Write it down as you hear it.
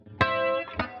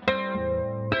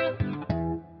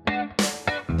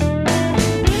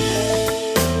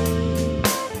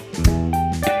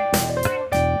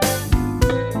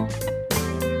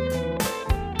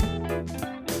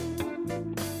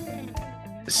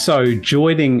So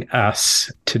joining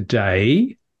us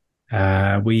today,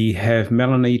 we have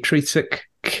Melanie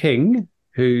Trecek-King,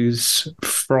 who's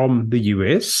from the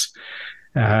US.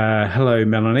 Hello,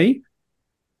 Melanie.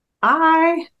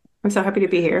 Hi, I'm so happy to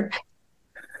be here.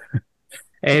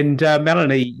 And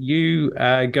Melanie, you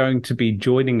are going to be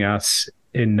joining us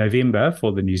in November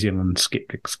for the New Zealand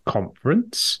Skeptics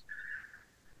Conference.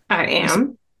 I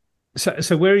am.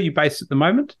 So where are you based at the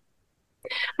moment?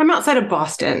 I'm outside of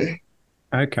Boston.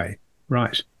 Okay,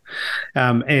 right.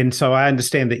 And so I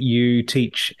understand that you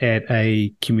teach at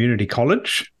a community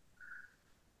college.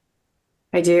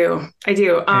 I do. I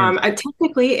do. And I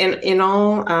technically, in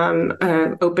all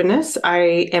openness,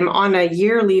 I am on a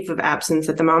year leave of absence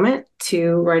at the moment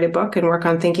to write a book and work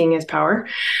on thinking as power.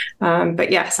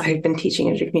 But yes, I've been teaching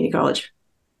at a community college.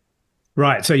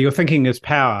 right, so you're thinking as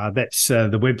power. That's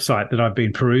the website that I've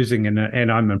been perusing,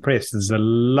 and I'm impressed. There's a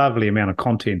lovely amount of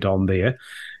content on there,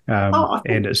 Oh,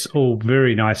 and it's all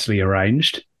very nicely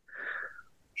arranged.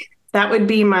 that would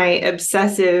be my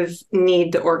obsessive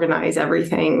need to organize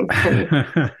everything, and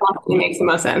probably makes the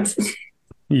most sense.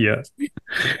 Yeah.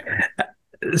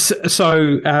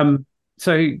 So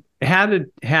how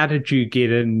did you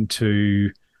get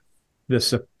into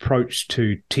this approach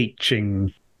to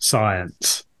teaching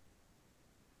science?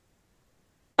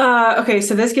 Okay,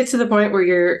 so this gets to the point where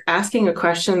you're asking a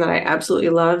question that I absolutely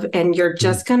love, and you're Mm,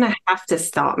 just gonna have to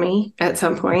stop me at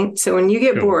some point. So when you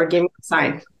get sure. bored, give me a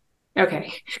sign.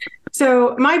 Okay.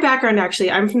 So my background, actually,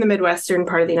 I'm from the Midwestern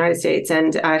part of the United States,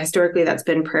 and historically that's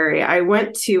been prairie. I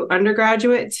went to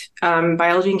undergraduate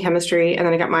biology and chemistry, and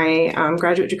then I got my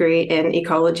graduate degree in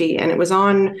ecology, and it was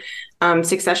on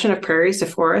succession of prairies to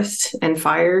forests and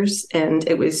fires, and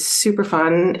it was super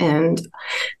fun. And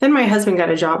then my husband got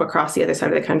a job across the other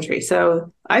side of the country,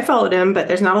 so I followed him, but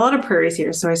there's not a lot of prairies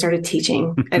here, so I started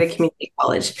teaching at a community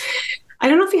college. I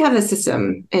don't know if you have the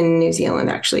system in New Zealand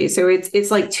actually. So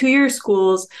it's like 2 year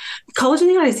schools. College in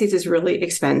the United States is really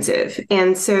expensive,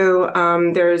 and so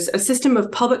there's a system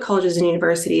of public colleges and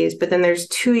universities, but then there's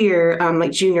 2 year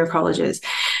like junior colleges.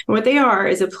 And what they are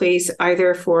is a place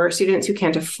either for students who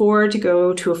can't afford to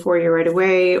go to a 4 year right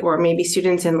away, or maybe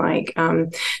students in like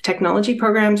technology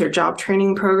programs or job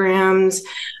training programs,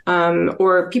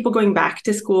 or people going back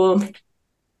to school.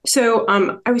 So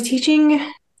I was teaching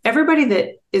everybody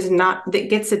that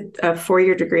gets a 4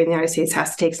 year degree in the United States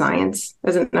has to take science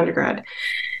as an undergrad.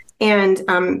 And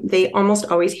they almost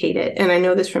always hate it. And I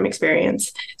know this from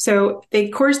experience. So the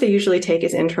course they usually take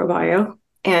is intro bio.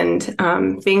 And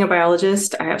being a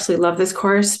biologist, I absolutely love this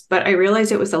course, but I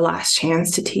realized it was the last chance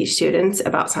to teach students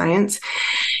about science.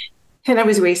 And I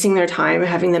was wasting their time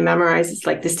having them memorize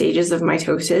like the stages of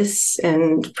mitosis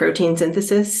and protein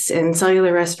synthesis and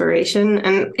cellular respiration.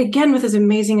 And again, with as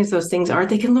amazing as those things are,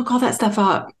 they can look all that stuff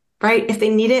up, right? If they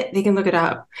need it, they can look it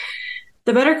up.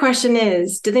 The better question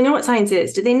is, do they know what science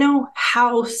is? Do they know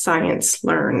how science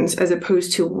learns as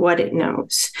opposed to what it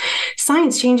knows?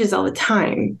 Science changes all the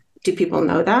time. Do people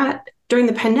know that? During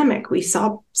the pandemic, we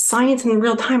saw science in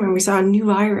real time and we saw a new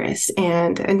virus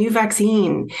and a new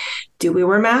vaccine. Do we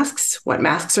wear masks? What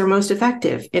masks are most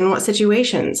effective? In what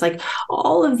situations? Like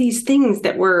all of these things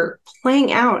that were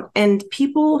playing out, and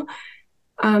people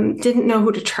didn't know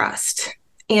who to trust.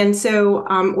 And so,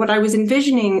 what I was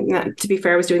envisioning, to be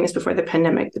fair, I was doing this before the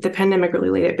pandemic, but the pandemic really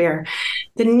laid it bare,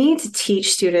 the need to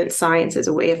teach students science as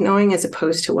a way of knowing as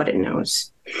opposed to what it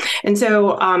knows. And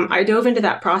so I dove into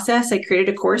that process. I created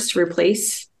a course to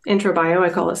replace intro bio. I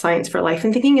call it Science for Life.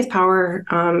 And thinking as power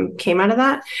came out of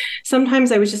that.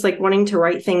 Sometimes I was just like wanting to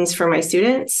write things for my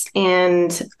students.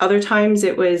 And other times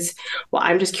it was, well,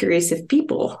 I'm just curious if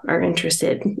people are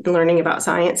interested in learning about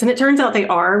science. And it turns out they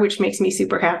are, which makes me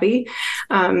super happy.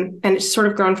 And it's sort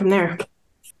of grown from there.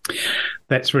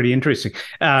 That's really interesting.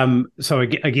 So I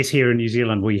guess here in New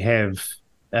Zealand we have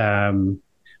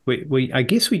we I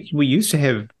guess we used to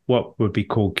have what would be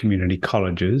called community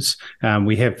colleges.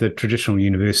 We have the traditional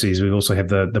universities. We also have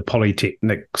the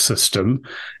polytechnic system,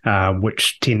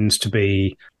 which tends to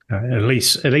be at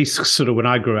least sort of when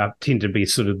I grew up, tend to be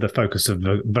sort of the focus of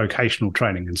vocational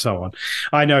training and so on.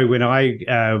 I know when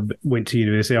I went to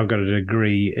university, I got a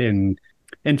degree in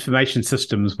information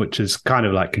systems, which is kind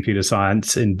of like computer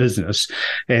science in business.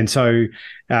 And so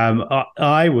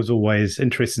I was always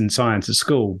interested in science at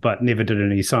school, but never did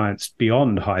any science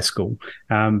beyond high school.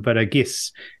 But I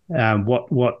guess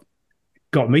what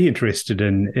got me interested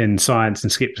in science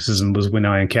and skepticism was when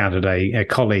I encountered a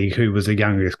colleague who was a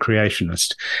young Earth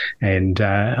creationist, and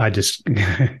I just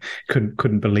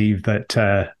couldn't believe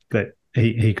that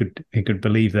he could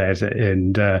believe that.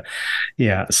 And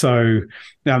yeah, so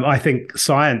I think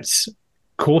science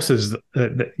courses,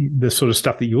 the sort of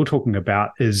stuff that you're talking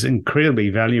about is incredibly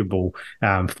valuable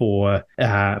for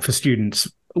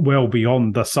students well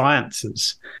beyond the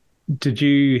sciences. Did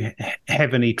you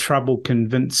have any trouble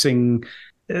convincing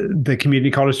the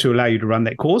community college to allow you to run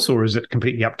that course, or is it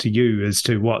completely up to you as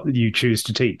to what you choose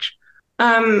to teach?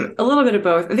 A little bit of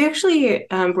both. They actually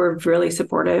were really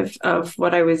supportive of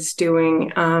what I was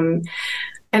doing.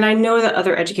 And I know that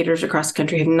other educators across the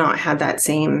country have not had that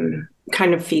same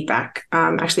kind of feedback.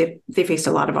 Actually, they faced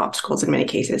a lot of obstacles in many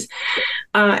cases.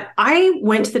 I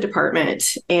went to the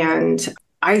department and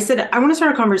I said, I want to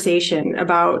start a conversation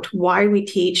about why we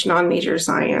teach non-major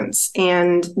science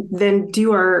and then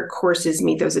do our courses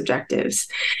meet those objectives.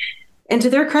 And to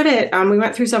their credit, we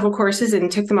went through several courses and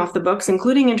took them off the books,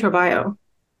 including intro bio.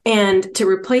 And to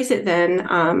replace it then,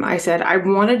 I said, I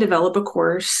want to develop a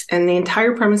course. And the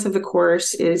entire premise of the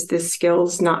course is this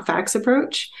skills, not facts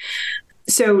approach.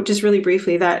 So just really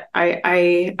briefly, that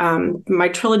my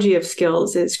trilogy of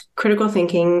skills is critical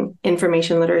thinking,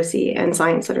 information literacy, and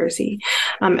science literacy.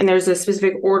 And there's a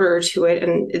specific order to it,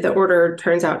 and the order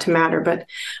turns out to matter. But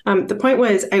the point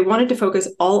was, I wanted to focus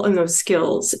all on those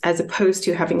skills as opposed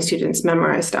to having students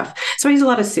memorize stuff. So I use a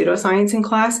lot of pseudoscience in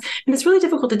class, and it's really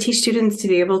difficult to teach students to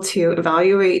be able to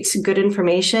evaluate good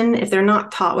information if they're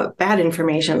not taught what bad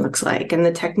information looks like and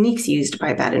the techniques used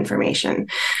by bad information.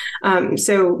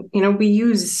 So, we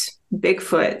use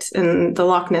Bigfoot and the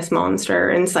Loch Ness Monster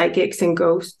and psychics and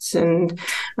ghosts. And,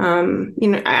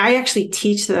 I actually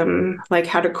teach them like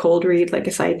how to cold read like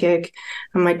a psychic.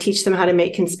 I teach them how to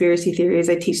make conspiracy theories.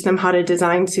 I teach them how to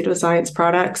design pseudoscience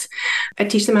products. I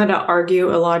teach them how to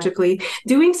argue illogically.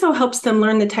 Doing so helps them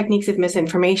learn the techniques of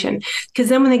misinformation, because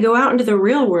then when they go out into the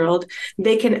real world,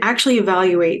 they can actually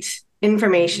evaluate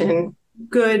information,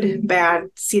 good, bad,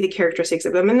 see the characteristics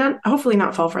of them, and not hopefully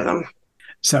not fall for them.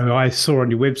 So I saw on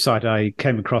your website, I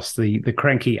came across the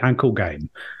Cranky Uncle game,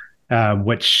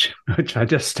 which I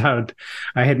just started.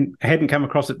 I hadn't come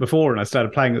across it before, and I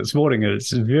started playing it this morning, and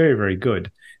it's very, very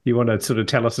good. You want to sort of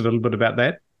tell us a little bit about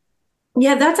that?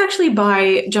 Yeah, that's actually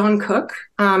by John Cook,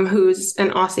 who's an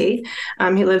Aussie.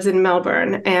 He lives in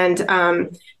Melbourne,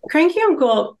 and Cranky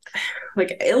Uncle,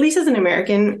 like, at least as an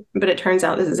American, but it turns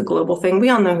out this is a global thing. We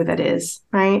all know who that is,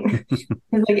 right?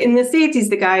 Like in the States, he's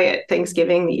the guy at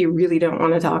Thanksgiving that you really don't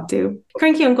want to talk to.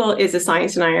 Cranky Uncle is a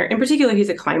science denier. In particular, he's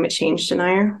a climate change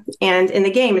denier. And in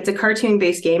the game, it's a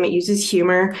cartoon-based game. It uses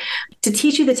humor to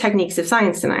teach you the techniques of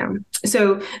science denial.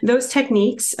 So those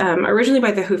techniques, originally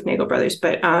by the Hoofnagel brothers,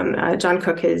 but John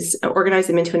Cook has organized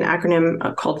them into an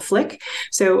acronym called FLICK.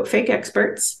 So fake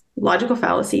experts, logical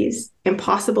fallacies,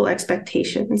 impossible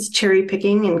expectations, cherry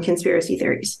picking, and conspiracy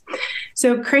theories.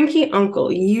 So Cranky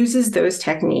Uncle uses those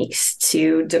techniques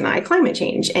to deny climate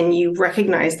change, and you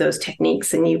recognize those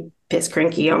techniques and you piss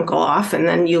Cranky Uncle off, and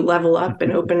then you level up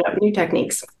and open up new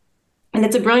techniques. And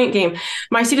it's a brilliant game.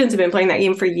 My students have been playing that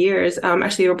game for years.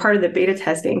 Actually, they were part of the beta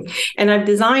testing. And I've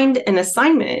designed an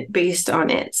assignment based on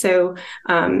it. So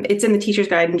it's in the teacher's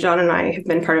guide. And John and I have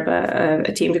been part of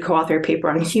a team to co-author a paper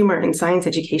on humor in science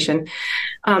education.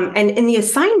 And in the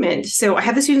assignment, so I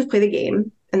have the students play the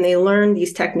game and they learn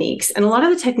these techniques. And a lot of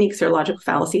the techniques are logical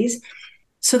fallacies.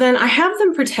 So then I have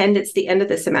them pretend it's the end of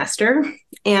the semester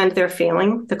and they're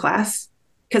failing the class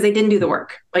because they didn't do the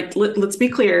work. Like, let's be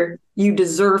clear, you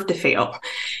deserve to fail.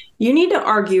 You need to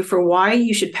argue for why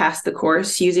you should pass the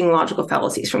course using logical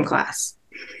fallacies from class.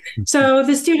 So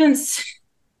the students,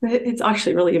 it's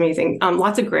actually really amazing.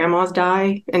 Lots of grandmas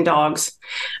die and dogs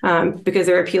because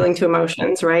they're appealing to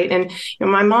emotions, right? And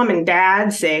my mom and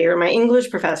dad say, or my English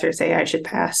professor say I should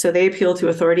pass. So they appeal to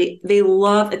authority. They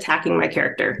love attacking my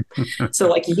character. So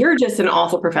like, you're just an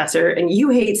awful professor and you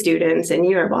hate students and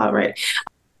you're blah, right?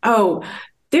 Oh,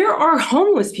 there are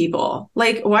homeless people.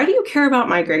 Like, why do you care about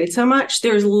my grade so much?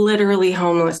 There's literally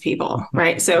homeless people,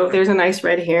 right? So there's a nice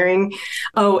red herring.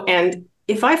 Oh, and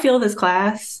if I fail this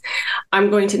class, I'm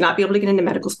going to not be able to get into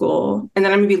medical school. And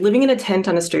then I'm going to be living in a tent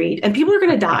on a street and people are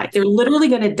going to die. They're literally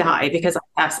going to die because I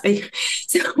passed.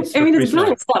 So, I mean, it's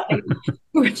brilliant stuff.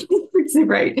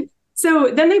 Right.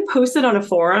 So then they post it on a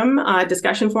forum,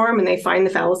 discussion forum, and they find the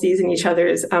fallacies in each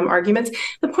other's arguments.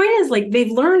 The point is, like,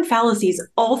 they've learned fallacies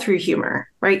all through humor,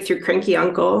 right? Through Cranky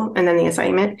Uncle and then the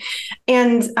assignment.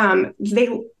 And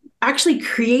they actually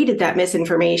created that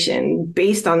misinformation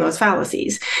based on those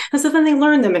fallacies. And so then they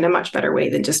learn them in a much better way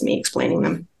than just me explaining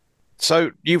them.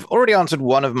 So you've already answered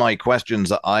one of my questions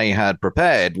that I had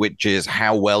prepared, which is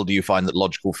how well do you find that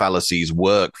logical fallacies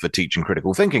work for teaching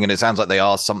critical thinking? And it sounds like they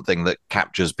are something that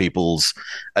captures people's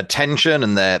attention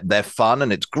and they're fun.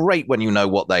 And it's great when you know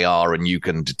what they are and you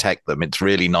can detect them. It's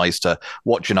really nice to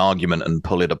watch an argument and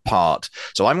pull it apart.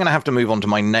 So I'm going to have to move on to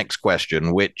my next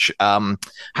question, which,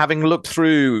 having looked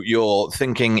through your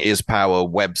Thinking is Power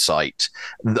website,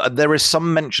 there is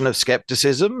some mention of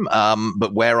skepticism,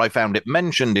 but where I found it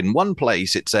mentioned in one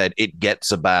place, it said it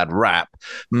gets a bad rap.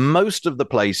 Most of the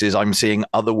places I'm seeing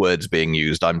other words being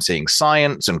used. I'm seeing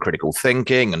science and critical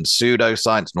thinking and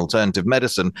pseudoscience and alternative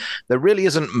medicine. There really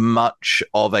isn't much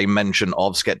of a mention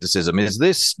of skepticism. Is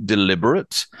this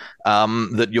deliberate,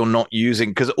 that you're not using?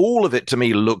 Because all of it to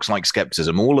me looks like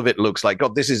skepticism. All of it looks like,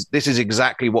 God, this is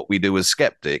exactly what we do as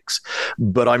skeptics.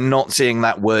 But I'm not seeing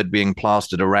that word being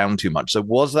plastered around too much. So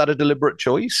was that a deliberate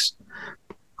choice?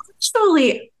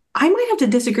 Actually, I might have to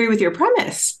disagree with your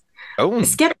premise. Oh.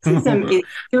 Skepticism is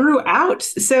throughout.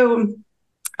 So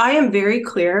I am very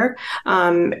clear.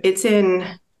 It's in,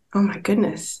 oh my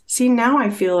goodness. See, now I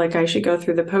feel like I should go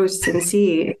through the posts and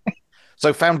see.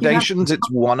 So foundations,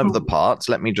 it's one of the parts.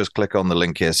 Let me just click on the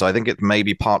link here. So I think it's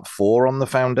maybe part 4 on the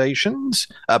foundations.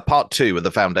 Part 2 of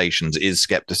the foundations is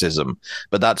skepticism,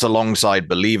 but that's alongside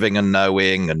believing and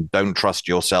knowing and don't trust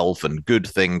yourself and good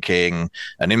thinking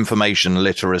and information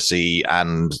literacy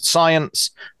and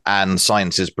science's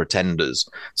pretenders.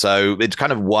 So it's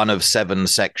kind of one of 7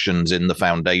 sections in the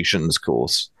foundations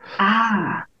course.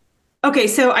 Okay,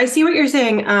 so I see what you're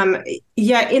saying.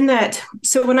 Yeah, in that,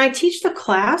 so when I teach the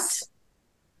class,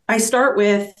 I start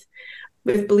with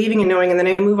believing and knowing, and then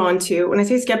I move on to, when I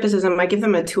say skepticism, I give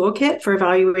them a toolkit for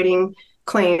evaluating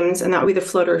claims, and that would be the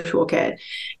floater toolkit.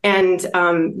 And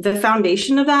the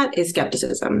foundation of that is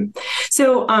skepticism.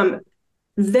 So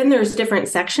then there's different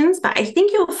sections, but I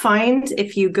think you'll find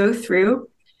if you go through,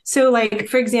 so like,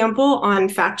 for example, on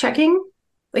fact checking,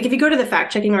 like if you go to the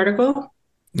fact checking article,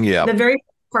 the very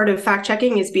part of fact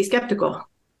checking is be skeptical.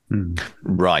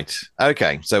 Right.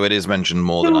 Okay. So it is mentioned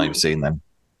more than I've seen then.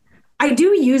 I do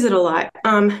use it a lot,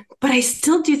 but I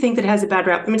still do think that it has a bad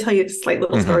rap. Let me tell you a slight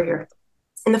little story here.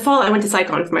 In the fall, I went to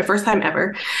PsyCon for my first time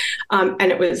ever, and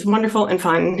it was wonderful and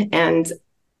fun. And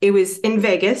it was in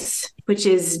Vegas, which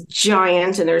is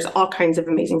giant, and there's all kinds of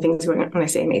amazing things going on. When I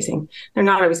say amazing, they're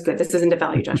not always good. This isn't a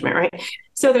value judgment, right?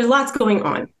 So there's lots going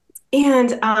on.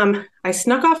 And I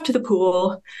snuck off to the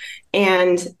pool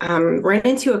and ran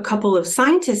into a couple of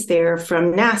scientists there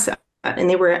from NASA, and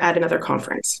they were at another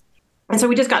conference. And so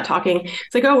we just got talking.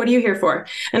 It's like, oh, what are you here for?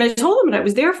 And I told them what I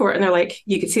was there for. And they're like,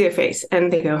 you could see their face.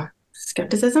 And they go,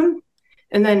 skepticism?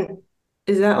 And then,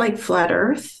 is that like flat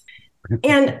Earth?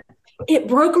 And it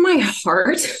broke my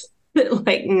heart that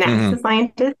like NASA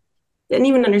scientists didn't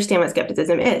even understand what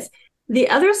skepticism is. The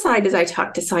other side is I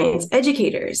talk to science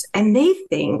educators, and they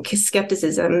think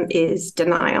skepticism is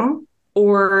denial,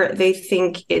 or they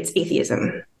think it's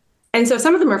atheism. And so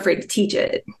some of them are afraid to teach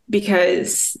it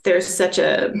because there's such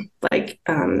a,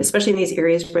 especially in these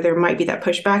areas where there might be that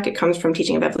pushback, it comes from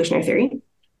teaching of evolutionary theory.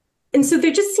 And so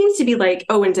there just seems to be like,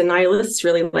 oh, and denialists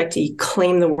really like to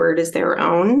claim the word as their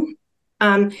own.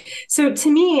 So to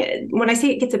me, when I say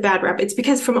it gets a bad rap, it's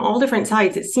because from all different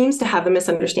sides, it seems to have a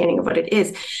misunderstanding of what it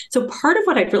is. So part of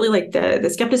what I'd really like the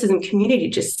skepticism community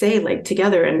to just say like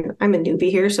together, and I'm a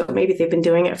newbie here, so maybe they've been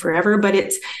doing it forever, but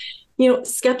it's,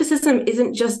 skepticism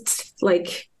isn't just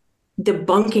like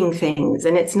debunking things,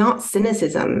 and it's not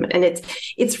cynicism, and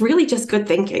it's really just good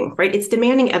thinking, right? It's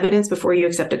demanding evidence before you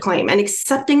accept a claim and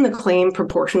accepting the claim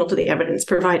proportional to the evidence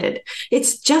provided.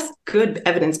 It's just good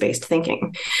evidence-based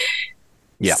thinking.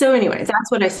 Yeah. So anyway, that's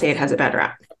what I say it has a bad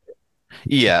rap.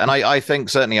 Yeah, and I think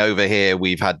certainly over here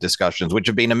we've had discussions which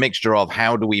have been a mixture of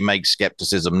how do we make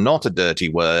skepticism not a dirty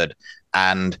word,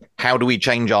 and how do we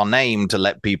change our name to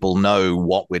let people know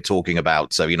what we're talking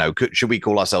about? So, should we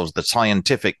call ourselves the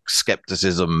scientific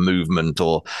skepticism movement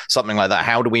or something like that?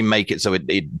 How do we make it so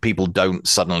people don't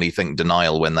suddenly think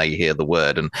denial when they hear the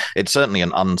word? And it's certainly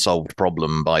an unsolved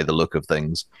problem by the look of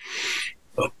things.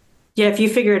 Yeah, if you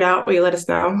figure it out, will you let us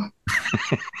know?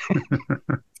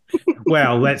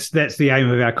 Well, that's the aim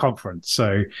of our conference.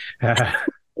 So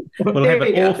we'll have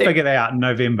it all figured out in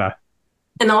November.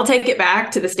 And I'll take it back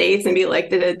to the States and be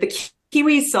like, the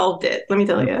Kiwis solved it. Let me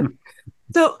tell you.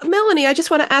 So, Melanie, I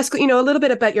just want to ask, a little bit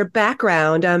about your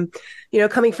background. I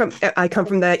come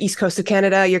from the East Coast of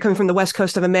Canada. You're coming from the West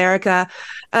Coast of America.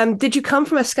 Did you come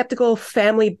from a skeptical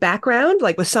family background,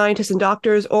 like with scientists and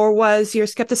doctors, or was your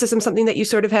skepticism something that you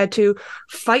sort of had to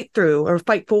fight through or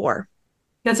fight for?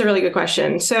 That's a really good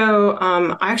question. So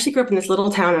I actually grew up in this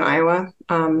little town in Iowa.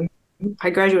 I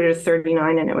graduated at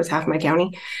 39, and it was half my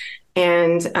county.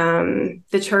 And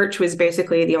the church was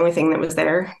basically the only thing that was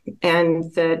there.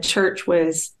 And the church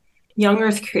was young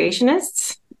earth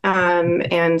creationists,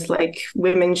 and like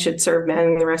women should serve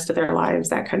men the rest of their lives,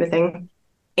 that kind of thing.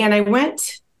 And I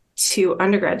went to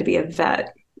undergrad to be a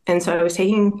vet. And so I was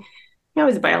taking, I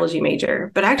was a biology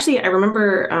major, but actually I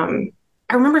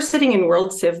remember sitting in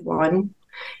World Civ 1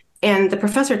 and the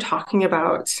professor talking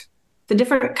about the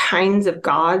different kinds of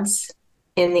gods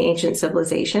in the ancient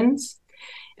civilizations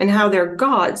and how their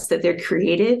gods that they're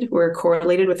created were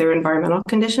correlated with their environmental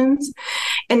conditions.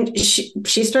 And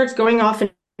she starts going off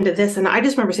into this. And I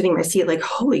just remember sitting in my seat like,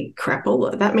 holy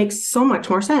crapola, that makes so much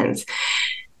more sense.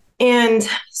 And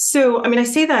so, I mean, I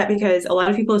say that because a lot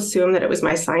of people assume that it was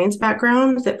my science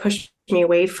background that pushed me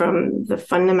away from the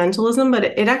fundamentalism, but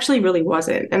it actually really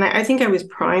wasn't. And I think I was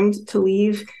primed to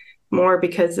leave more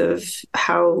because of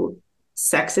how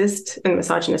sexist and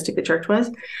misogynistic the church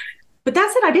was. But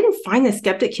that said, I didn't find the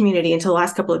skeptic community until the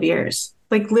last couple of years.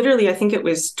 Like literally, I think it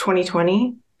was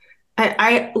 2020.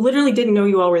 I literally didn't know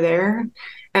you all were there.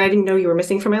 And I didn't know you were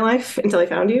missing from my life until I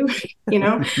found you, you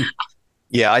know?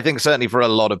 Yeah, I think certainly for a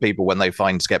lot of people, when they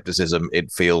find skepticism,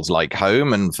 it feels like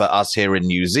home. And for us here in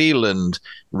New Zealand,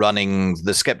 running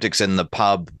the Skeptics in the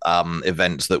Pub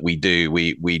events that we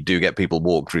do get people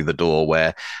walk through the door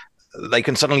where they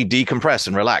can suddenly decompress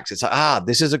and relax. It's like,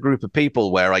 this is a group of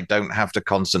people where I don't have to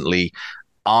constantly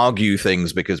argue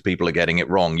things because people are getting it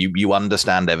wrong. You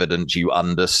understand evidence, you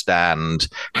understand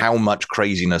how much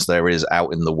craziness there is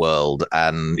out in the world,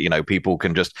 and people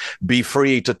can just be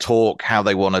free to talk how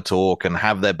they want to talk and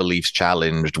have their beliefs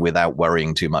challenged without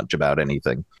worrying too much about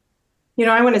anything.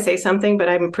 I want to say something, but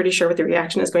I'm pretty sure what the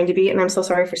reaction is going to be, and I'm so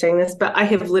sorry for saying this, but I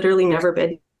have literally never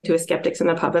been to a Skeptics in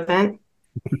the Pub event.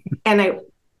 And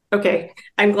okay,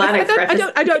 I'm glad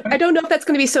I don't know if that's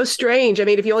going to be so strange. I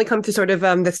mean, if you only come to sort of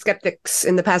the skeptics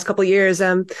in the past couple of years,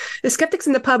 the Skeptics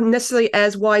in the Pub necessarily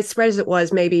as widespread as it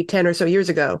was maybe 10 or so years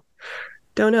ago.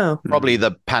 Don't know. Probably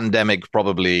the pandemic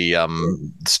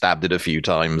stabbed it a few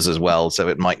times as well, so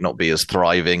it might not be as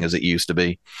thriving as it used to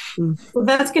be. Well,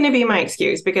 that's going to be my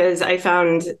excuse because I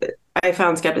found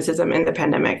skepticism in the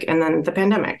pandemic and then the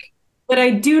pandemic. But I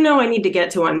do know I need to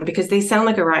get to one because they sound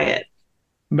like a riot.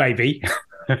 Maybe.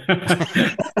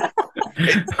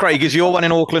 Craig, is your one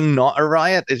in Auckland not a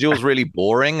riot? Is yours really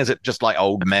boring? Is it just like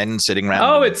old men sitting around?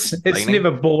 Oh, it's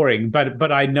never boring,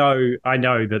 but I know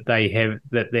that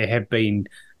there have been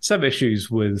some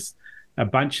issues with a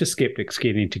bunch of skeptics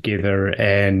getting together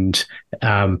and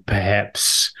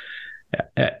perhaps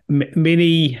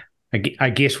many. I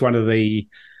guess one of the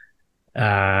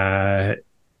bad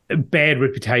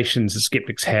reputations that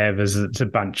skeptics have is it's a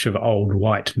bunch of old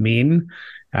white men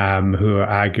who are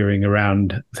arguing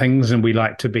around things, and we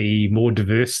like to be more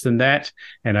diverse than that.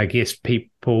 And I guess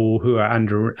people who are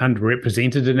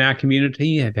underrepresented in our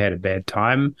community have had a bad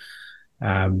time,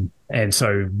 and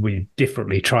so we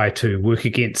definitely try to work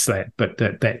against that. But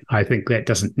that I think that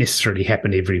doesn't necessarily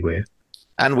happen everywhere.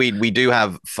 And we do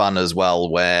have fun as well,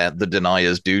 where the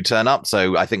deniers do turn up.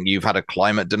 So I think you've had a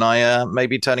climate denier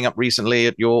maybe turning up recently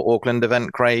at your Auckland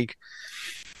event, Craig.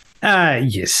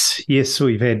 Yes,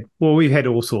 we've had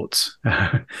all sorts.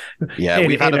 Yeah,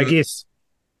 we've had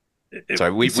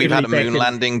a moon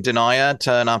landing denier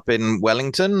turn up in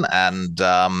Wellington, and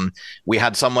we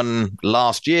had someone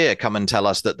last year come and tell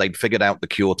us that they'd figured out the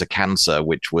cure to cancer,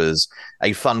 which was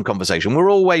a fun conversation.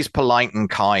 We're always polite and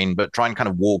kind, but try and kind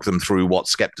of walk them through what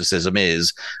skepticism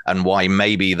is and why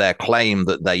maybe their claim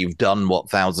that they've done what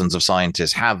thousands of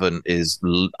scientists haven't is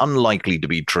unlikely to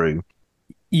be true.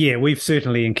 Yeah, we've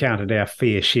certainly encountered our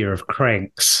fair share of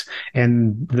cranks,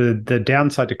 and the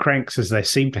downside to cranks is they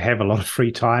seem to have a lot of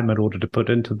free time in order to put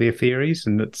into their theories,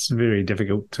 and it's very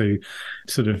difficult to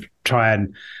sort of try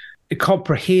and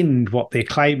comprehend what they're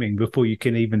claiming before you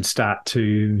can even start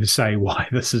to say why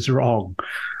this is wrong.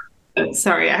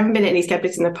 Sorry, I haven't been to any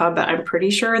Skeptics in the Pub, but I'm pretty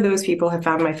sure those people have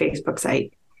found my Facebook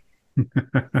site.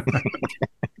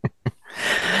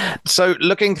 So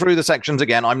looking through the sections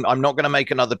again, I'm not going to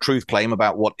make another truth claim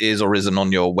about what is or isn't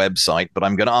on your website, but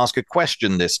I'm going to ask a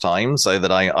question this time so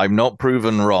that I'm not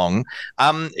proven wrong.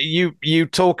 You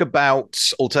talk about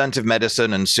alternative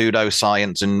medicine and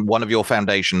pseudoscience, and one of your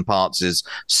foundation parts is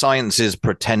science's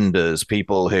pretenders,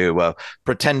 people who are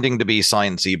pretending to be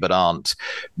sciencey but aren't.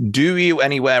 Do you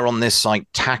anywhere on this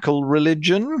site tackle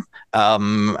religion?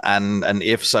 And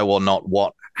if so or not,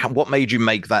 what made you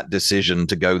make that decision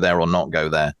to go there or not go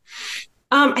there?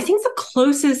 I think the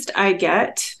closest I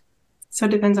get, so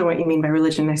it depends on what you mean by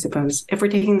religion, I suppose. If we're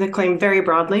taking the claim very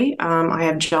broadly, I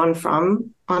have John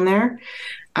Frum on there.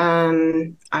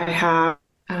 I have...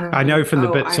 I know from the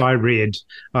bits I read,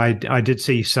 I did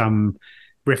see some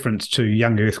reference to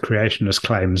young Earth creationist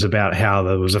claims about how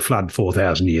there was a flood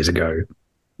 4,000 years ago.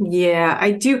 Yeah,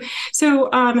 I do. So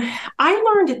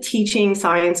I learned teaching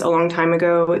science a long time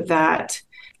ago that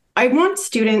I want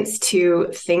students to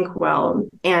think well,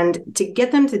 and to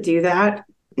get them to do that,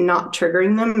 not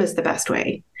triggering them is the best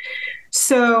way.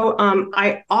 So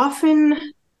I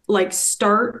often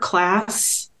start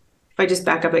class, if I just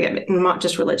back up again, not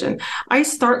just religion, I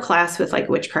start class with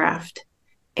witchcraft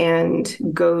and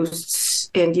ghosts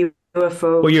and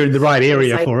UFOs. Well, you're in the right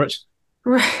area for it.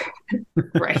 Right.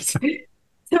 Right.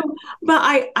 So,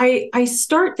 but I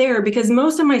start there because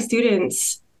most of my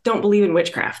students don't believe in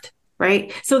witchcraft,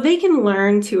 right? So they can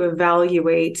learn to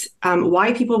evaluate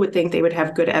why people would think they would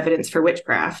have good evidence for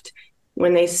witchcraft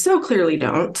when they so clearly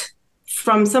don't,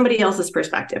 from somebody else's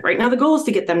perspective, right? Now, the goal is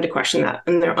to get them to question that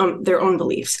and their own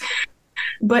beliefs.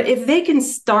 But if they can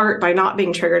start by not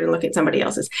being triggered and look at somebody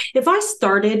else's, if I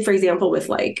started, for example, with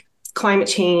climate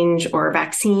change or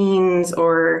vaccines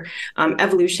or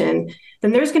evolution,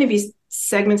 then there's going to be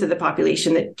segments of the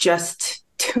population that just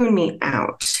tune me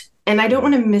out. And I don't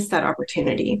want to miss that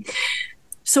opportunity.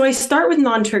 So I start with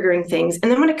non-triggering things. And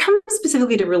then when it comes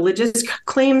specifically to religious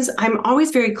claims, I'm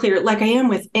always very clear, like I am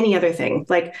with any other thing.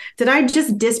 Did I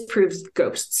just disprove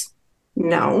ghosts?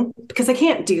 No, because I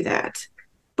can't do that.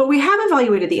 But we have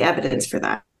evaluated the evidence for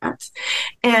that.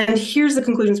 And here's the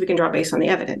conclusions we can draw based on the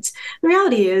evidence. The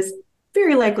reality is,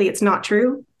 very likely it's not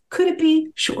true. Could it be?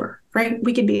 Sure, right?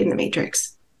 We could be in the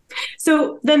matrix.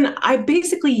 So then I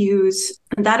basically use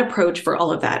that approach for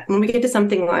all of that. When we get to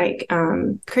something like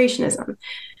creationism,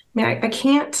 I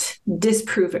can't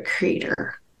disprove a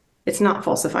creator. It's not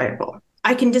falsifiable.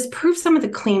 I can disprove some of the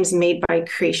claims made by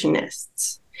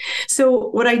creationists. So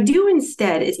what I do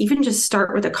instead is even just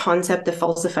start with a concept of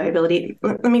falsifiability.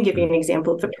 Let me give you an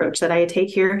example of the approach that I take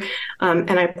here. And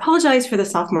I apologize for the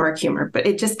sophomoric humor, but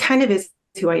it just kind of is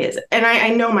who I is. And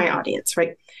I know my audience,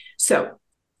 right? So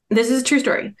this is a true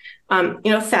story.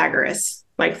 Pythagoras,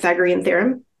 Pythagorean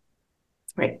theorem,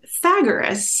 right?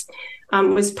 Pythagoras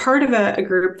was part of a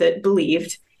group that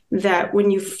believed that when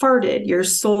you farted, your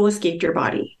soul escaped your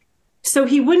body. So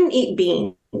he wouldn't eat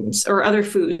beans or other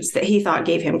foods that he thought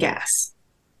gave him gas.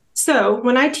 So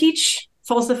when I teach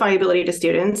falsifiability to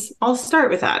students, I'll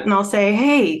start with that and I'll say,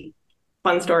 hey,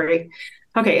 fun story.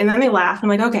 Okay. And then they laugh. I'm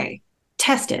like, okay,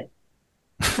 test it.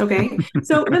 Okay.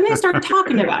 So then they start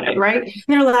talking about it, right? And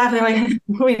they're laughing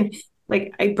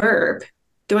wait, I burp.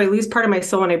 Do I lose part of my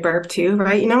soul when I burp too?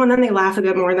 Right. And then they laugh a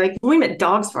bit more wait a minute,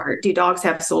 dogs fart. Do dogs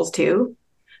have souls too?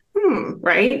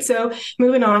 Right. So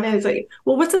moving on, and it's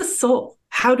well, what's a soul?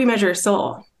 How do you measure a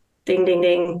soul? Ding, ding,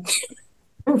 ding.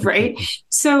 Right.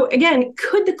 So again,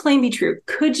 could the claim be true?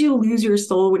 Could you lose your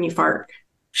soul when you fart?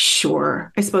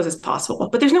 Sure, I suppose it's possible,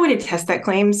 but there's no way to test that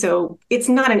claim. So it's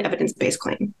not an evidence-based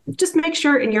claim. Just make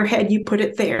sure in your head you put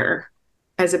it there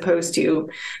as opposed to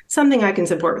something I can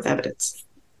support with evidence.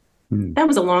 That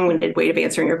was a long-winded way of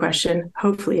answering your question.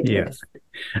 Hopefully it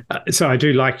did. So I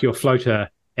do like your floater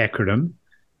acronym.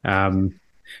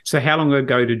 So how long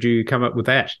ago did you come up with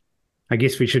that? I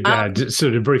guess we should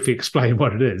sort of briefly explain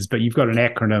what it is, but you've got an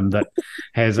acronym that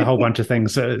has a whole bunch of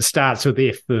things. It starts with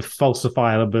F, the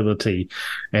falsifiability.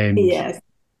 And yes.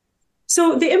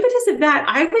 So the impetus of that,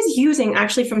 I was using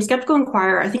actually from Skeptical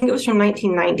Inquirer, I think it was from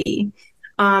 1990.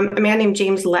 A man named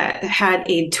James Lett had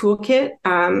a toolkit,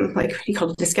 he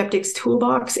called it the Skeptic's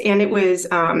Toolbox, and it was,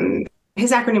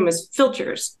 his acronym was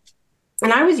filters.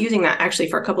 And I was using that actually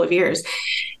for a couple of years.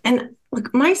 And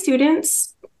my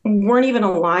students weren't even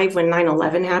alive when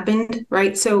 9/11 happened,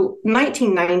 right? So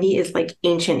 1990 is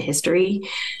ancient history.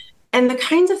 And the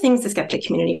kinds of things the skeptic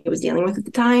community was dealing with at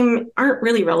the time aren't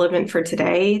really relevant for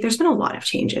today. There's been a lot of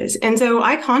changes. And so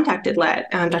I contacted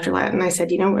Dr. Lett, and I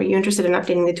said, are you interested in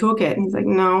updating the toolkit? And he's like,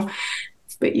 no,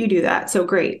 but you do that. So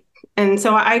great. And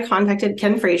so I contacted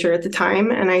Ken Frazier at the time,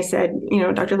 and I said,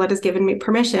 Dr. Lett has given me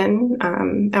permission.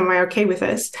 Am I okay with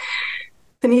this?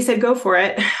 Then he said, go for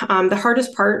it. The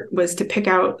hardest part was to pick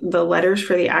out the letters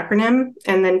for the acronym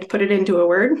and then put it into a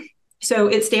word. So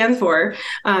it stands for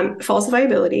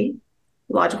falsifiability,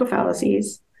 logical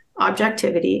fallacies,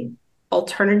 objectivity,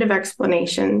 alternative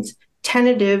explanations,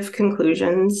 tentative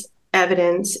conclusions,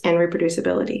 evidence, and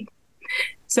reproducibility.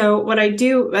 So what I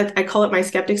do, I call it my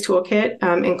skeptics toolkit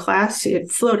in class.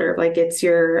 It's floater, it's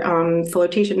your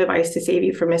flotation device to save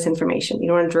you from misinformation. You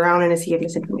don't want to drown in a sea of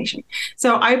misinformation.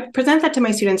 So I present that to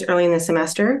my students early in the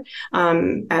semester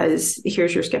as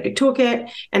here's your skeptic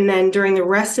toolkit. And then during the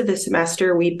rest of the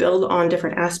semester, we build on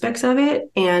different aspects of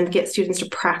it and get students to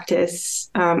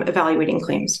practice evaluating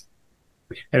claims.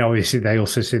 And obviously, they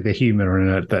also see the humor in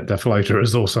it, that the floater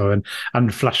is also an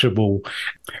unflushable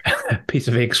piece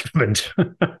of excrement.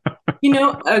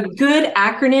 A good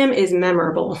acronym is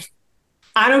memorable.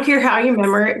 I don't care how you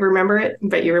remember it,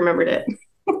 but you remembered it.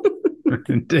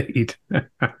 Indeed.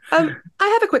 I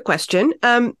have a quick question.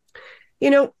 The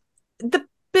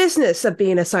business of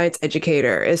being a science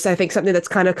educator is, I think, something that's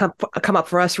kind of come up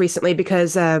for us recently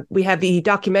because we have the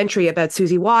documentary about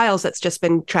Susie Wiles that's just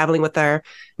been traveling with our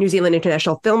New Zealand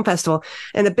International Film Festival.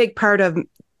 And a big part of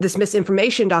this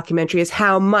misinformation documentary is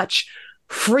how much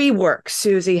free work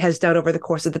Susie has done over the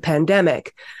course of the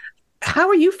pandemic. How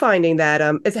are you finding that?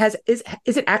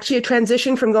 Is it actually a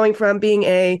transition from going from being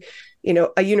a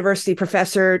university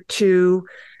professor to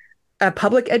a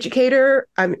public educator,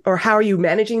 or how are you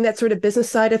managing that sort of business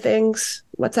side of things?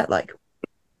 What's that like?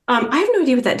 I have no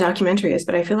idea what that documentary is,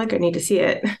 but I feel like I need to see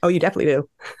it. Oh, you definitely do.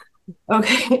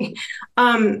 Okay.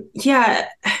 Yeah,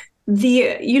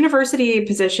 the university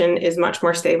position is much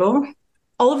more stable.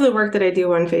 All of the work that I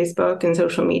do on Facebook and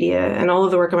social media and all of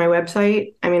the work on my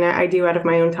website, I do out of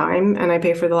my own time, and I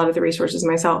pay for a lot of the resources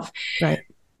myself. Right.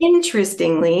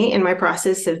 Interestingly, in my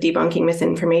process of debunking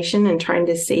misinformation and trying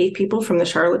to save people from the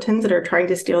charlatans that are trying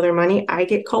to steal their money, I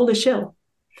get called a shill.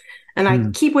 And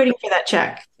I keep waiting for that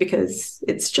check because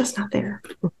it's just not there.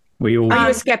 Are you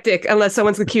a skeptic unless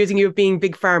someone's accusing you of being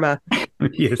big pharma?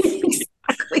 Yes.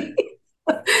 Exactly.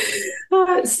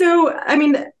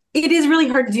 It is really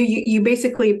hard to do. You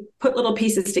basically put little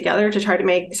pieces together to try to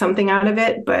make something out of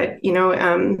it. But,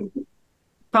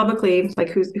 publicly, like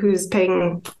who's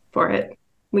paying for it?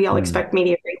 We all expect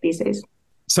media rate these days.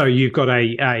 So you've got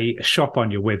a shop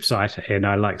on your website, and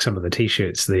I like some of the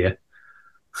T-shirts there.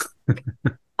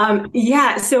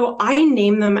 Yeah, so I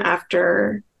name them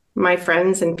after my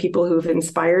friends and people who've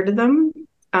inspired them.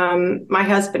 My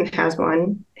husband has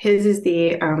one. His is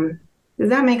the, does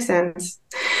that make sense?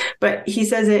 But he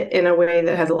says it in a way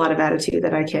that has a lot of attitude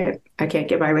that I can't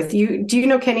get by with. Do you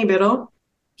know Kenny Biddle?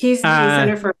 He's the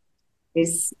Center for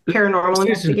Paranormal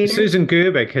Investigator. Susan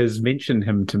Gerbic has mentioned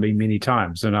him to me many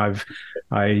times, and I've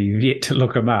yet to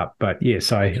look him up. But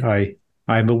yes, I'm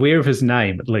aware of his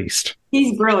name at least.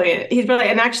 He's brilliant.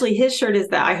 And actually, his shirt is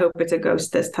that I hope it's a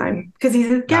ghost this time, because he's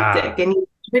a skeptic, and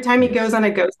every time he goes on a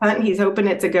ghost hunt, he's hoping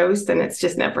it's a ghost, and it's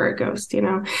just never a ghost,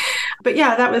 But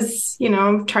yeah, that was,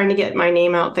 trying to get my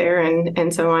name out there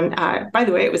and so on. By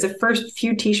the way, it was the first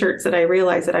few T-shirts that I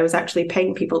realized that I was actually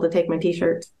paying people to take my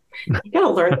T-shirts. You gotta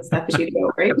learn this stuff as you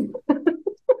go, right?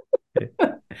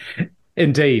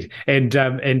 Indeed,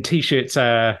 and T-shirts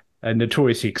are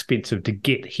notoriously expensive to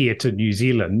get here to New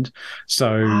Zealand.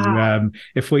 So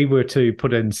if we were to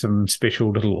put in some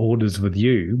special little orders with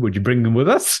you, would you bring them with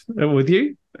us? With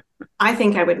you? I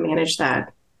think I would manage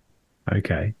that.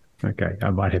 Okay. I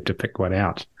might have to pick one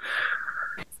out.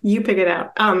 You pick it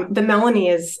out. The Melanie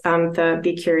is the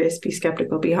be curious, be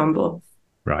skeptical, be humble.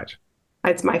 Right.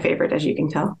 It's my favorite, as you can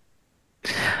tell.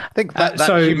 I think that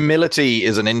humility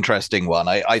is an interesting one.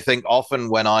 I think often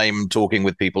when I'm talking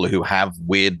with people who have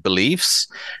weird beliefs,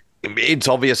 it's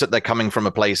obvious that they're coming from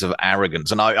a place of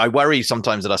arrogance. And I worry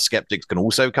sometimes that our skeptics can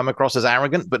also come across as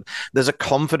arrogant, but there's a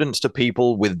confidence to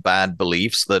people with bad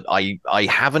beliefs that I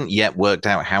haven't yet worked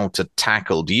out how to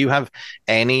tackle. Do you have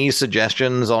any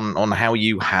suggestions on how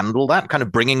you handle that, kind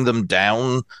of bringing them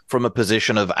down from a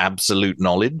position of absolute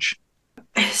knowledge?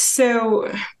 So,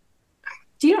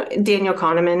 do you know Daniel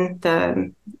Kahneman,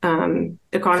 the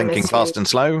economist? Thinking Fast and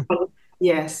Slow?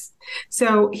 Yes.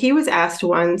 So he was asked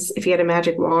once if he had a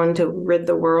magic wand to rid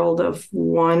the world of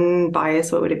one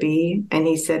bias, what would it be? And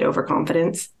he said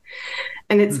overconfidence.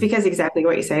 And it's because exactly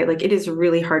what you say, like it is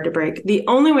really hard to break. The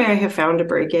only way I have found to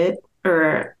break it,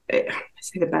 or I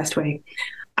say the best way,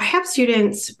 I have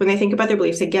students, when they think about their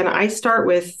beliefs, again, I start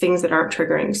with things that aren't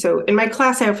triggering. So in my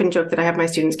class, I often joke that I have my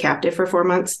students captive for 4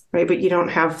 months, right? But you don't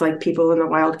have like people in the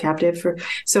wild captive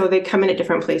so they come in at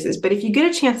different places. But if you get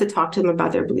a chance to talk to them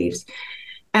about their beliefs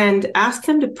and ask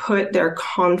them to put their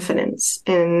confidence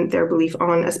in their belief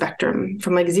on a spectrum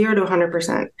from like 0 to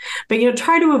 100%, but,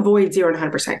 try to avoid 0 to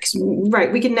 100%, because,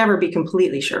 right, we can never be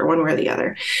completely sure one way or the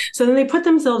other. So then they put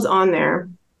themselves on there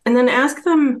and then ask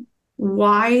them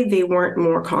why they weren't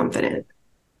more confident.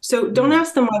 So don't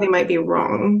ask them why they might be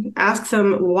wrong. Ask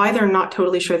them why they're not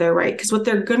totally sure they're right. Because what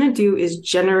they're going to do is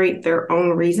generate their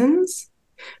own reasons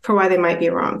for why they might be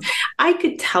wrong. I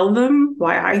could tell them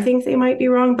why I think they might be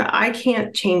wrong, but I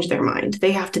can't change their mind.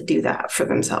 They have to do that for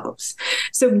themselves.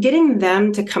 So getting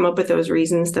them to come up with those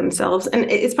reasons themselves, and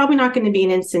it's probably not going to be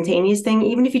an instantaneous thing.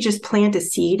 Even if you just plant a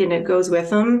seed and it goes with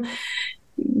them,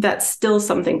 that's still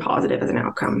something positive as an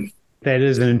outcome. That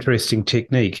is an interesting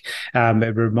technique.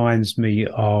 It reminds me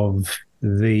of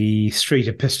the street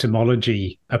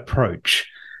epistemology approach.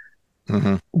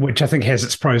 which I think has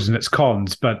its pros and its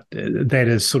cons, but that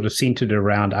is sort of centered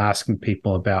around asking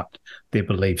people about their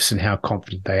beliefs and how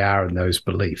confident they are in those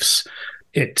beliefs.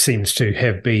 It seems to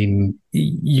have been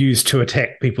used to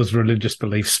attack people's religious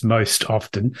beliefs most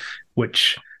often,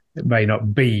 which may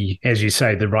not be, as you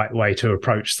say, the right way to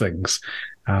approach things.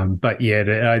 But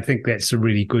yeah, I think that's a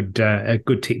really good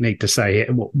technique to say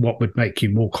what would make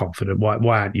you more confident.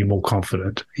 Why aren't you more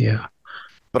confident? Yeah.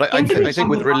 But I think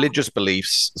with religious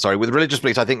beliefs,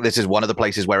 I think this is one of the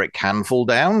places where it can fall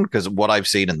down, because what I've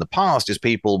seen in the past is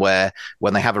people where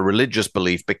when they have a religious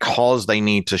belief, because they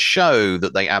need to show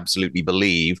that they absolutely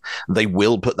believe, they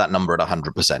will put that number at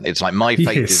 100%. It's like, my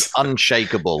faith is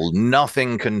unshakable.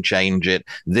 Nothing can change it.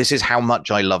 This is how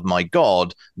much I love my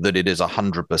God, that it is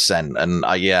 100%.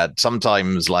 And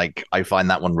sometimes like I find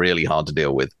that one really hard to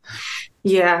deal with.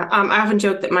 Yeah, I often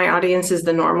joke that my audience is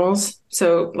the normals.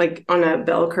 So like on a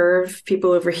bell curve,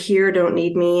 people over here don't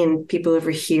need me, and people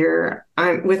over here,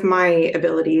 with my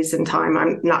abilities and time,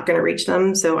 I'm not going to reach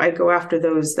them. So I go after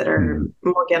those that are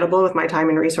more gettable with my time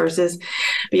and resources.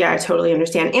 But yeah, I totally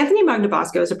understand. Anthony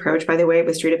Magnabosco's approach, by the way,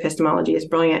 with street epistemology is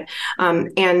brilliant.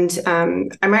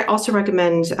 I might also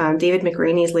recommend David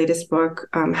McRaney's latest book,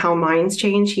 How Minds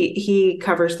Change. He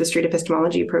covers the street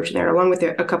epistemology approach there, along with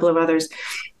a couple of others.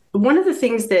 One of the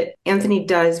things that Anthony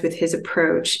does with his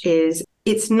approach is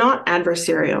it's not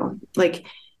adversarial. Like,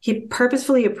 he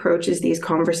purposefully approaches these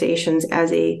conversations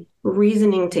as a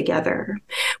reasoning together,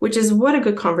 which is what a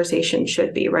good conversation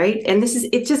should be, right? And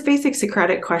it's just basic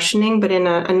Socratic questioning, but in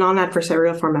a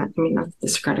non-adversarial format. I mean, not that the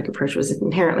Socratic approach was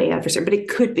inherently adversarial, but it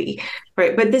could be,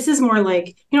 right? But this is more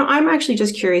like, I'm actually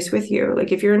just curious with you.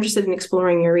 Like, if you're interested in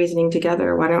exploring your reasoning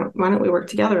together, why don't we work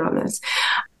together on this?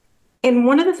 And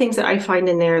one of the things that I find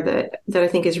in there that I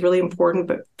think is really important,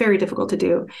 but very difficult to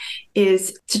do,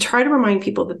 is to try to remind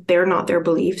people that they're not their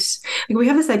beliefs. Like, we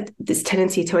have this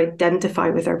tendency to identify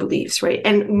with our beliefs, right?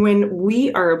 And when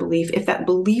we are a belief, if that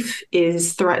belief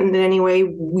is threatened in any way,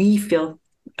 we feel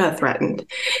threatened.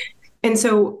 And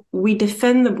so we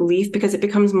defend the belief because it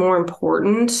becomes more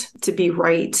important to be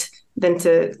right than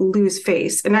to lose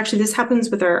face. And actually, this happens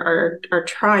with our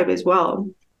tribe as well.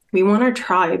 We want our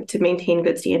tribe to maintain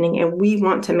good standing, and we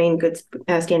want to maintain good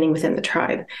standing within the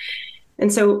tribe.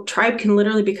 And so tribe can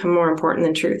literally become more important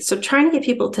than truth. So trying to get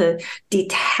people to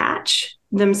detach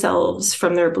themselves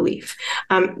from their belief.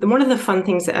 One of the fun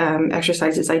things,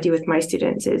 exercises I do with my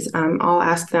students is I'll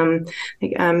ask them,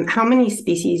 like, how many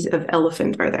species of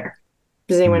elephant are there?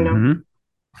 Does anyone know?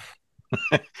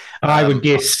 I would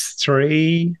guess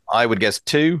 3. I would guess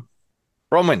 2.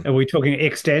 Bronwyn. Are we talking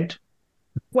extant?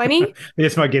 20?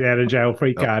 That's my get out of jail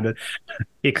free card.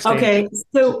 Extant. Okay,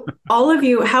 so all of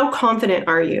you, how confident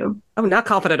are you? I'm not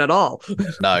confident at all.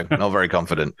 No, not very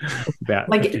confident. About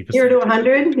like 50%. 0 to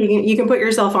 100, you can put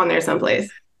yourself on there someplace.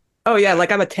 Oh yeah,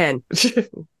 like I'm a 10.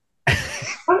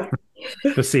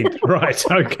 Percent,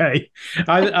 right? Okay,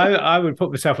 I would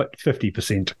put myself at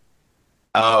 50%.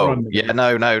 Oh, yeah,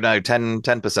 no,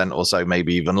 10% or so,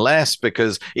 maybe even less,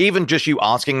 because even just you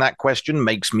asking that question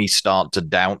makes me start to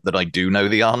doubt that I do know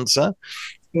the answer.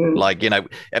 Like,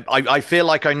 I feel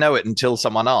like I know it until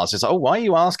someone asks. It's like, oh, why are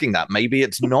you asking that? Maybe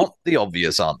it's not the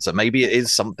obvious answer. Maybe it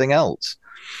is something else.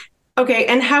 Okay,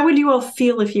 and how would you all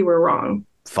feel if you were wrong?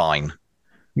 Fine.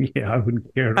 Yeah, I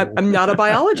wouldn't care at all. I'm not a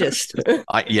biologist.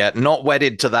 Not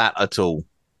wedded to that at all.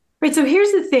 Right. So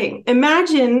here's the thing.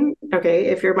 Imagine, okay,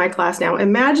 if you're my class now,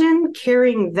 imagine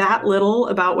caring that little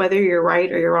about whether you're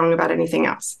right or you're wrong about anything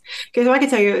else. Okay, so I can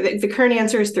tell you the current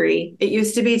answer is 3. It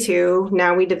used to be 2.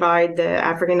 Now we divide the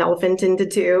African elephant into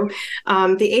 2.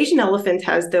 The Asian elephant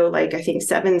has, though, like, I think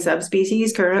 7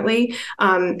 subspecies currently.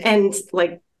 And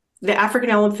like the African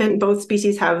elephant, both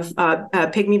species have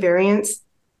pygmy variants.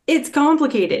 It's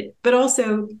complicated, but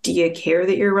also, do you care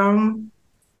that you're wrong?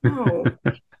 No.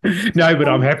 No, but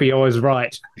I'm happy I was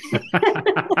right.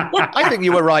 I think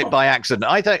you were right by accident.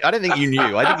 I don't think you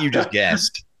knew. I think you just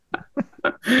guessed.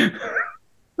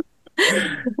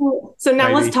 So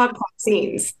now let's talk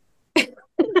vaccines.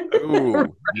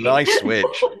 Ooh, nice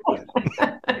switch.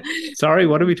 Sorry,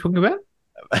 what are we talking about?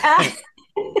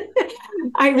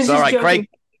 I was all just right, joking.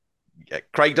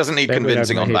 Craig doesn't need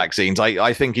convincing on vaccines.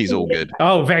 I think he's all good.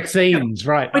 Oh, vaccines,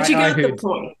 right. But you got the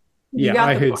point.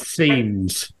 I heard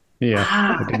scenes. Yeah,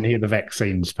 I didn't hear the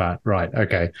vaccines part. Right,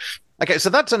 okay. Okay,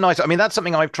 so that's that's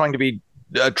something I've tried to be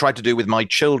try to do with my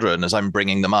children as I'm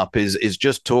bringing them up is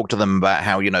just talk to them about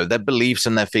how, their beliefs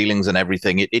and their feelings and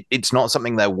everything. It's not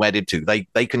something they're wedded to.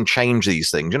 They can change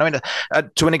these things.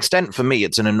 To an extent, for me,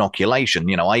 it's an inoculation.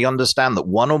 I understand that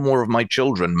one or more of my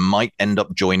children might end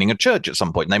up joining a church at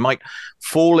some point. And they might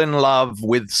fall in love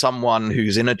with someone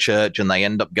who's in a church and they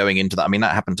end up going into that. I mean,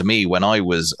 that happened to me when I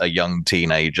was a young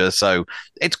teenager. So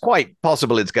it's quite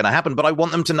possible it's going to happen. But I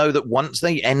want them to know that once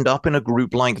they end up in a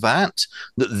group like that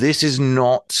this is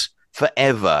not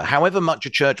forever. However much a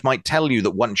church might tell you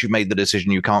that once you've made the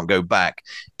decision, you can't go back,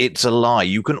 it's a lie.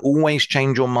 You can always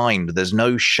change your mind. There's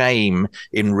no shame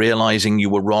in realizing you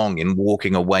were wrong, in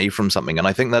walking away from something. And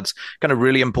I think that's kind of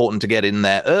really important to get in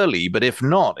there early. But if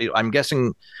not, I'm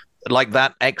guessing like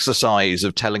that exercise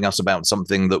of telling us about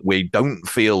something that we don't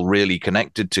feel really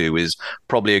connected to is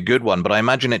probably a good one. But I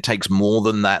imagine it takes more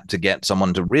than that to get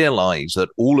someone to realize that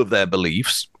all of their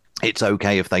beliefs, it's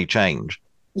okay if they change.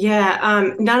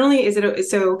 Yeah. Not only is it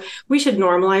so we should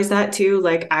normalize that too.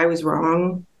 Like, I was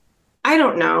wrong. I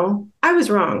don't know. I was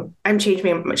wrong. I'm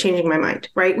changing my mind.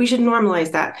 Right. We should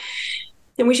normalize that.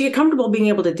 And we should get comfortable being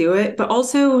able to do it. But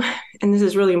also, and this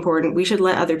is really important, we should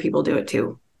let other people do it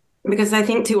too. Because I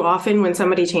think too often when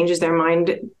somebody changes their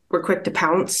mind, we're quick to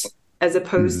pounce as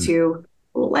opposed to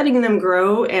letting them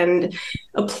grow and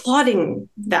applauding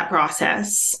that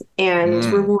process and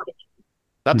rewarding.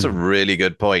 That's a really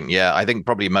good point. Yeah, I think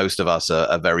probably most of us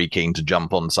are very keen to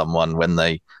jump on someone when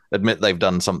they admit they've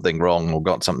done something wrong or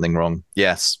got something wrong.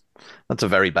 Yes, that's a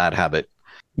very bad habit.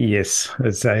 Yes,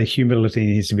 it's humility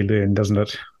needs to be learned, doesn't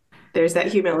it? There's that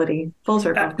humility, full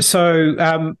circle. So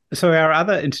our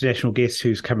other international guest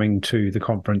who's coming to the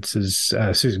conference is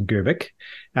Susan Gerbic,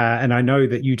 and I know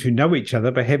that you two know each other,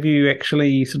 but have you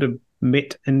actually sort of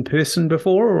met in person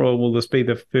before, or will this be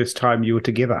the first time you were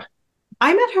together?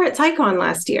 I met her at PsyCon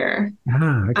last year.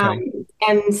 Okay.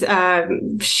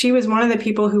 And she was one of the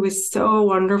people who was so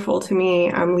wonderful to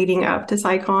me leading up to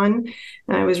PsyCon.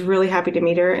 And I was really happy to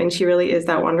meet her. And she really is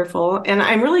that wonderful. And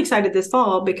I'm really excited this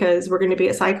fall because we're going to be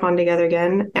at PsyCon together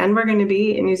again. And we're going to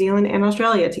be in New Zealand and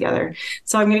Australia together.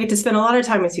 So I'm going to get to spend a lot of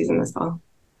time with Susan this fall.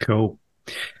 Cool.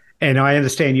 And I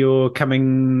understand you're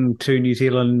coming to New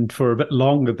Zealand for a bit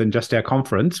longer than just our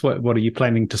conference. What are you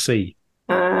planning to see?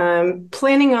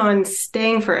 Planning on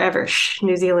staying forever.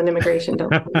 New Zealand immigration.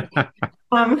 Don't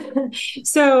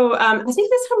So I think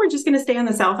this time we're just going to stay on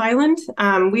the South Island.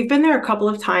 We've been there a couple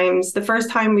of times. The first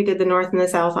time we did the North and the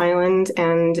South Island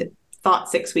and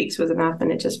thought 6 weeks was enough,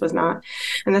 and it just was not.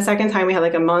 And the second time we had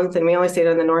like a month and we only stayed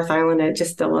on the North Island. It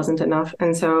just still wasn't enough.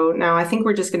 And so now I think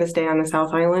we're just going to stay on the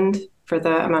South Island for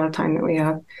the amount of time that we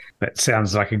have. That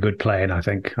sounds like a good plan, I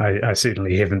think. I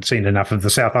certainly haven't seen enough of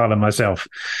the South Island myself.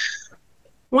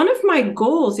 One of my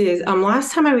goals is,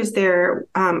 last time I was there,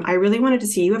 I really wanted to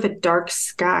see, you have a dark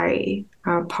sky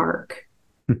park,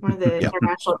 one of the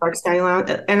International Dark Sky Lounge.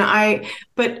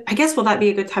 But I guess, will that be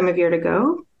a good time of year to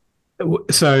go?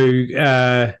 So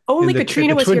only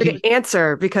Katrina was here to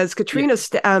answer, because Katrina's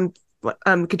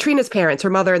Katrina's parents, her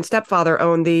mother and stepfather,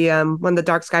 own the one of the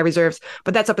dark sky reserves,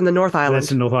 but that's up in the North Island.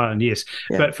 That's in North Island, yes.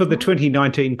 Yeah. But for the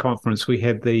 2019 conference, we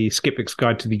had the Skeptic's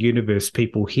Guide to the Universe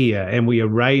people here, and we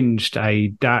arranged a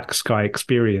dark sky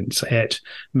experience at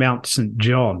Mount St.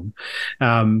 John.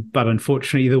 But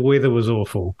unfortunately, the weather was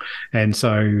awful. And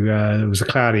so it was a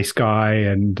cloudy sky,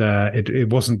 and it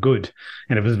wasn't good.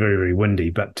 And it was very, very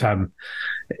windy. But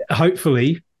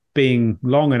hopefully, being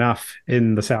long enough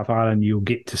in the South Island, you'll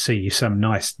get to see some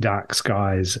nice dark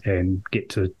skies and get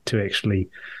to actually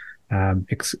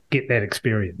get that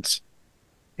experience.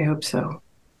 I hope so.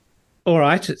 All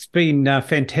right. It's been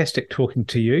fantastic talking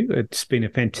to you. It's been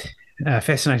a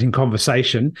fascinating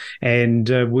conversation, and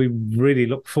we really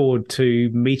look forward to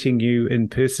meeting you in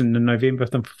person in November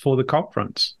for the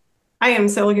conference. I am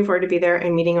so looking forward to be there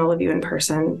and meeting all of you in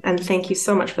person. And thank you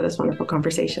so much for this wonderful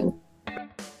conversation.